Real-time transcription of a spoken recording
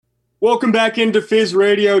Welcome back into Fizz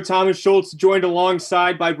Radio. Thomas Schultz joined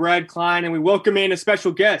alongside by Brad Klein, and we welcome in a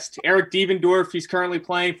special guest, Eric Devendorf. He's currently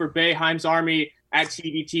playing for Boeheim's Army at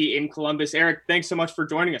TBT in Columbus. Eric, thanks so much for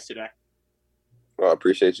joining us today. Well, I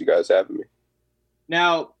appreciate you guys having me.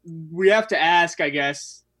 Now, we have to ask, I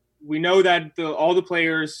guess, we know that all the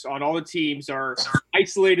players on all the teams are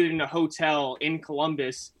isolated in a hotel in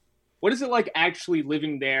Columbus. What is it like actually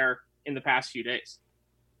living there in the past few days?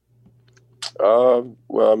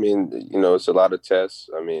 Well, I mean, it's a lot of tests.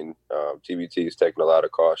 TBT is taking a lot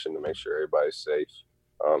of caution to make sure everybody's safe.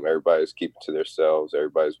 Everybody's keeping to themselves.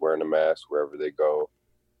 Everybody's wearing a mask wherever they go.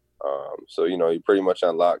 So, you're pretty much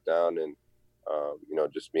on lockdown and,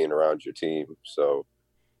 just being around your team. So,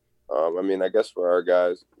 I guess for our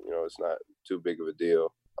guys, it's not too big of a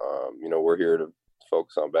deal. We're here to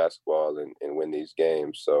focus on basketball and win these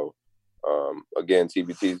games. So, again,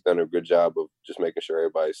 TBT's done a good job of just making sure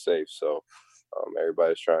everybody's safe. So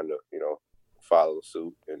everybody's trying to, follow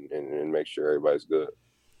suit and make sure everybody's good.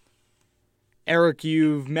 Eric,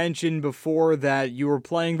 you've mentioned before that you were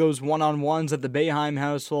playing those one-on-ones at the Boeheim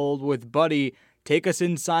household with Buddy. Take us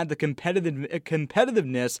inside the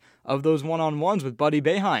competitiveness of those one-on-ones with Buddy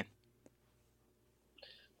Boeheim.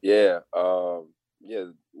 Yeah. The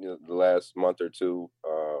last month or two,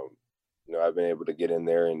 I've been able to get in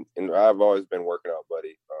there, and I've always been working out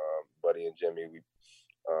Buddy and Jimmy.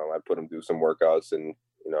 I put them through some workouts, and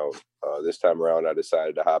this time around I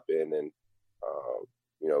decided to hop in and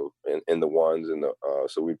in the ones and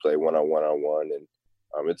so we play one on one,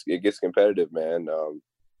 and it gets competitive, man.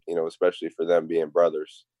 Especially for them being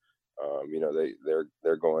brothers.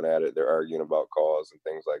 They're going at it. They're arguing about calls and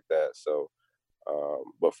things like that. So,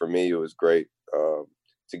 but for me, it was great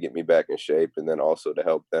to get me back in shape, and then also to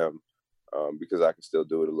help them. Because I can still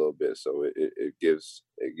do it a little bit, so it gives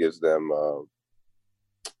them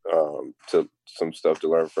to some stuff to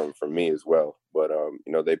learn from me as well. But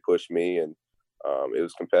they pushed me, and it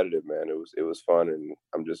was competitive, man. It was fun, and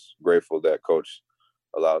I'm just grateful that Coach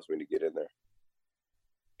allows me to get in there.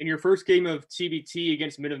 In your first game of TBT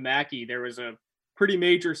against Mid-of-Mackey, there was a pretty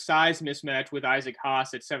major size mismatch with Isaac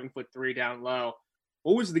Haas at 7'3" down low.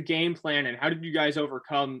 What was the game plan, and how did you guys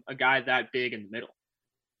overcome a guy that big in the middle?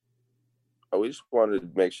 We just wanted to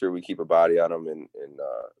make sure we keep a body on him and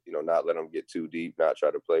not let him get too deep, not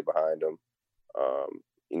try to play behind him.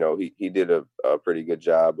 He did a pretty good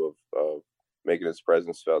job of making his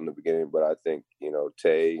presence felt in the beginning, but I think,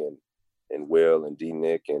 Tay and Will and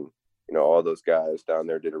D-Nick and, all those guys down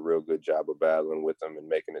there did a real good job of battling with him and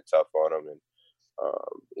making it tough on him. And,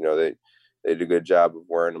 they did a good job of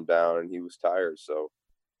wearing him down, and he was tired. So,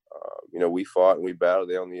 we fought and we battled.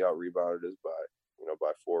 They only out-rebounded us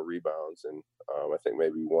by 4 rebounds, and I think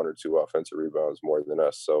maybe 1 or 2 offensive rebounds more than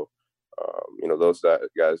us. So, those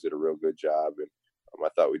guys did a real good job, and I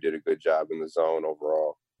thought we did a good job in the zone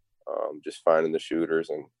overall, just finding the shooters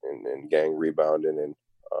and gang rebounding. And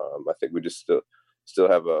I think we just still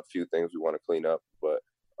have a few things we want to clean up, but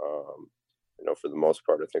for the most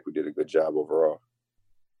part, I think we did a good job overall.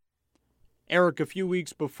 Eric, a few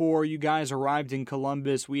weeks before you guys arrived in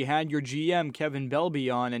Columbus, we had your GM, Kevin Belby,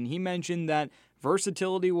 on, and he mentioned that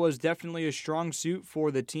versatility was definitely a strong suit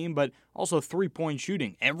for the team, but also three-point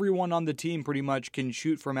shooting. Everyone on the team pretty much can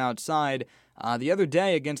shoot from outside. The other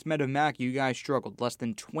day against Mid-of-Mackey, you guys struggled, less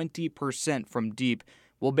than 20% from deep.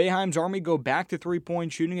 Will Boeheim's Army go back to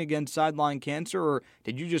three-point shooting against sideline cancer, or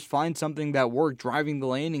did you just find something that worked driving the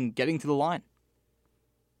lane and getting to the line?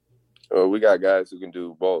 We got guys who can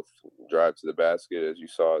do both, drive to the basket, as you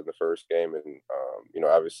saw in the first game. And,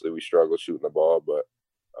 obviously we struggle shooting the ball, but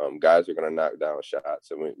guys are going to knock down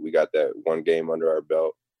shots. And we got that one game under our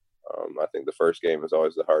belt. I think the first game is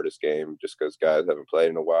always the hardest game just because guys haven't played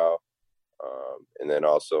in a while. And then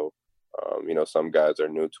also, some guys are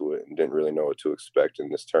new to it and didn't really know what to expect in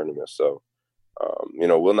this tournament. So,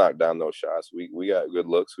 we'll knock down those shots. We got good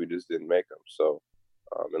looks. We just didn't make them. So,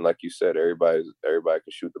 and like you said, everybody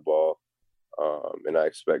can shoot the ball. And I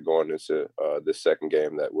expect going into this second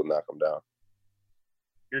game that we'll knock them down.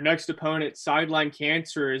 Your next opponent, Sideline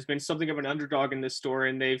Cancer, has been something of an underdog in this story,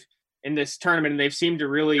 and they've seemed to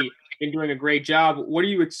really been doing a great job. What are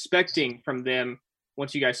you expecting from them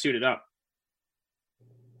once you guys suit it up?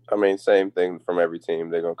 Same thing from every team.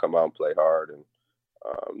 They're gonna come out and play hard, and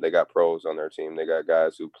they got pros on their team. They got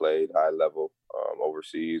guys who played high level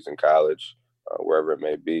overseas in college, wherever it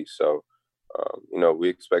may be. So, we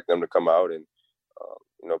expect them to come out and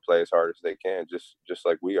play as hard as they can, just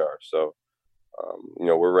like we are. So,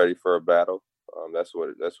 we're ready for a battle. That's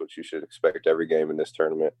what you should expect every game in this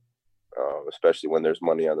tournament, especially when there's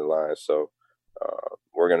money on the line. So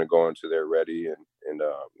we're going to go into there ready and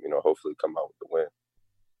hopefully come out with the win.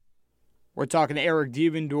 We're talking to Eric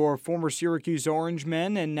Devendorf, former Syracuse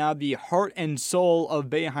Orangemen, and now the heart and soul of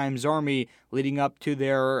Boeheim's Army, leading up to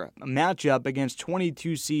their matchup against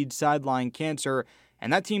 22 seed Sideline Cancer.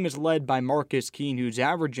 And that team is led by Marcus Keene, who's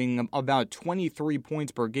averaging about 23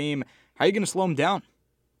 points per game. How are you going to slow him down?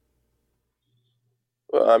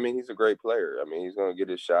 Well, I mean, he's a great player. I mean, he's going to get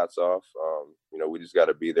his shots off. We just got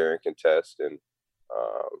to be there and contest and,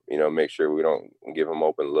 make sure we don't give him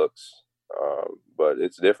open looks. But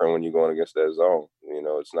it's different when you're going against that zone.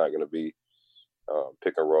 It's not going to be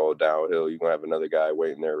pick and roll downhill. You're going to have another guy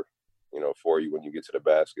waiting there, for you when you get to the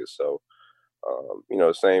basket. So,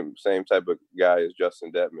 same type of guy as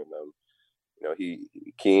Justin Detman.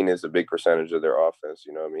 Keene is a big percentage of their offense.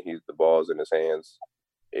 He's the ball's in his hands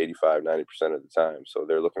 85-90% of the time. So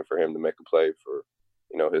they're looking for him to make a play for,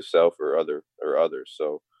 himself or others.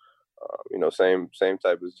 So, same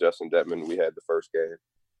type as Justin Detman we had the first game.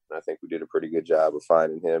 And I think we did a pretty good job of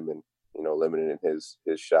finding him and, limiting his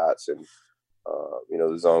shots. And,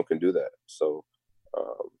 the zone can do that. So,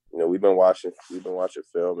 we've been watching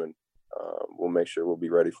film, and we'll make sure we'll be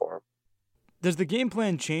ready for him. Does the game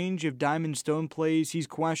plan change if Diamond Stone plays? He's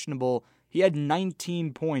questionable. He had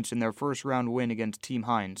 19 points in their first round win against Team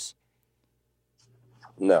Hines.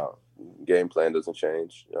 No, game plan doesn't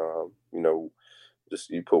change. Just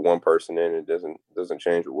you put one person in, it doesn't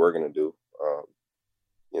change what we're going to do.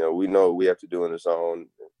 We know what we have to do in the zone.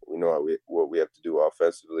 We know what we have to do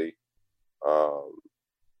offensively.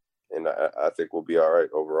 And I think we'll be all right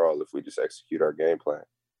overall if we just execute our game plan.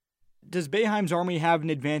 Does Boeheim's Army have an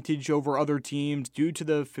advantage over other teams due to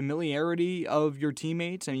the familiarity of your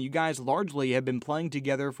teammates? I mean, you guys largely have been playing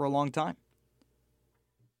together for a long time.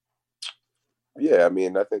 Yeah, I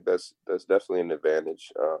mean, I think that's definitely an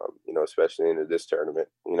advantage, especially in this tournament.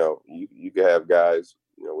 You can have guys,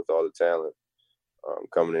 with all the talent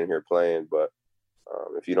coming in here playing, but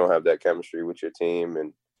if you don't have that chemistry with your team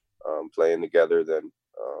and playing together, then,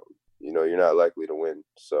 you're not likely to win.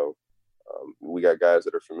 So we got guys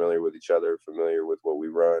that are familiar with each other, familiar with what we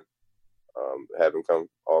run, haven't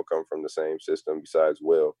all come from the same system besides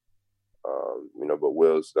Will. But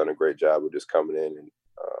Will's done a great job of just coming in and,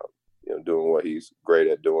 doing what he's great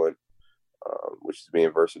at doing, which is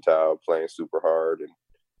being versatile, playing super hard, and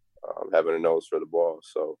having a nose for the ball.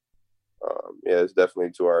 So, it's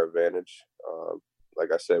definitely to our advantage. Like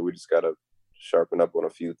I said, we just got to sharpen up on a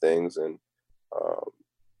few things and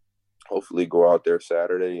hopefully go out there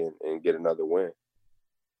Saturday and get another win.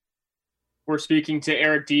 We're speaking to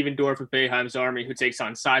Eric Devendorf with Boeheim's Army, who takes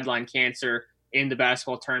on Sideline Cancer in the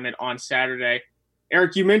basketball tournament on Saturday.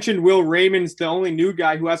 Eric, you mentioned Will Raymond's the only new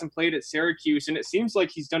guy who hasn't played at Syracuse, and it seems like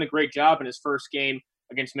he's done a great job in his first game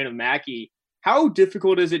against Mid-Mackey. How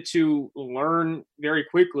difficult is it to learn very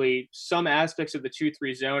quickly some aspects of the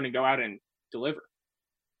 2-3 zone and go out and deliver?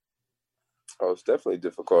 Oh, it's definitely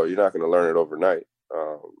difficult. You're not going to learn it overnight.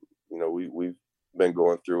 We've been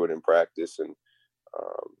going through it in practice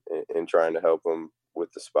and trying to help him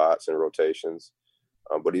with the spots and rotations.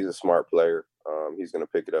 But he's a smart player. He's going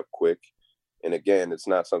to pick it up quick. And again, it's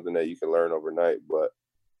not something that you can learn overnight, but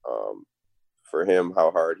for him,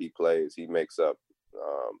 how hard he plays, he makes up,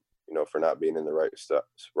 for not being in the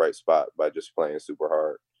right spot by just playing super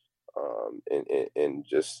hard and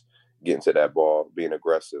just getting to that ball, being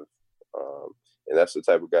aggressive. And that's the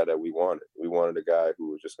type of guy that we wanted. We wanted a guy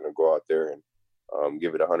who was just going to go out there and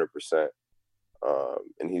give it 100%.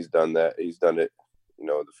 And he's done that. He's done it,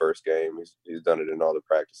 the first game. He's done it in all the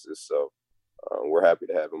practices. So we're happy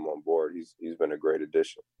to have him on board. He's been a great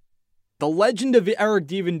addition. The legend of Eric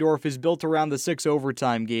Devendorf is built around the 6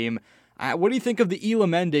 overtime game. What do you think of the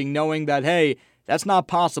Elam ending, knowing that, hey, that's not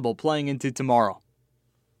possible playing into tomorrow?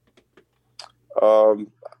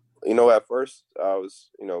 At first I was,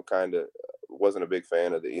 kind of wasn't a big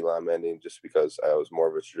fan of the Elam ending just because I was more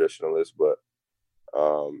of a traditionalist. But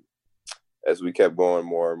as we kept going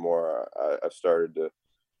more and more, I started to,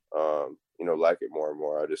 like it more and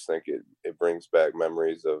more. I just think it brings back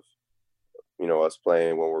memories of, us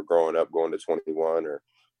playing when we're growing up, going to 21 or,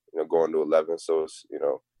 going to 11. So it's,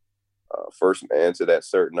 first man to that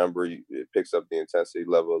certain number, it picks up the intensity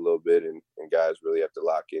level a little bit, and guys really have to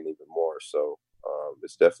lock in even more. So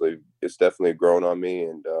it's definitely grown on me,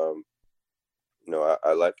 and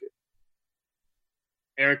I like it.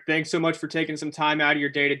 Eric, thanks so much for taking some time out of your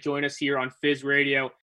day to join us here on Fizz Radio.